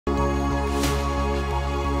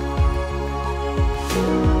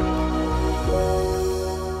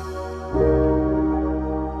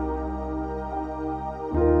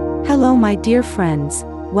Hello my dear friends,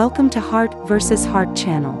 welcome to Heart vs. Heart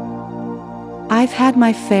channel. I've had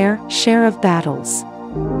my fair share of battles.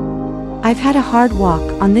 I've had a hard walk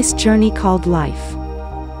on this journey called life.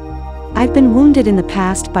 I've been wounded in the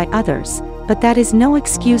past by others, but that is no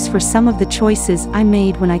excuse for some of the choices I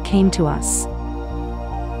made when I came to us.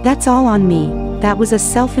 That's all on me, that was a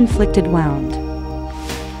self-inflicted wound.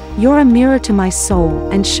 You're a mirror to my soul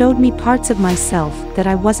and showed me parts of myself that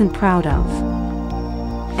I wasn't proud of.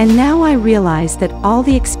 And now I realize that all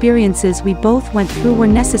the experiences we both went through were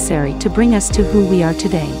necessary to bring us to who we are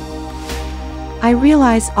today. I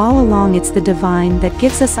realize all along it's the divine that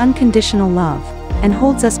gives us unconditional love, and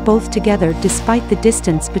holds us both together despite the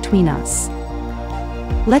distance between us.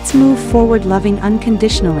 Let's move forward loving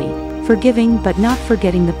unconditionally, forgiving but not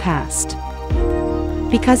forgetting the past.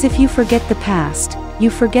 Because if you forget the past, you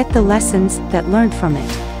forget the lessons that learned from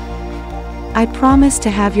it. I promise to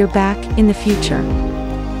have your back in the future.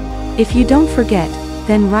 If you don't forget,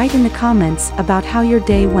 then write in the comments about how your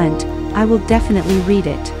day went, I will definitely read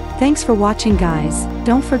it. Thanks for watching guys,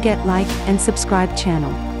 don't forget like and subscribe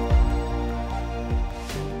channel.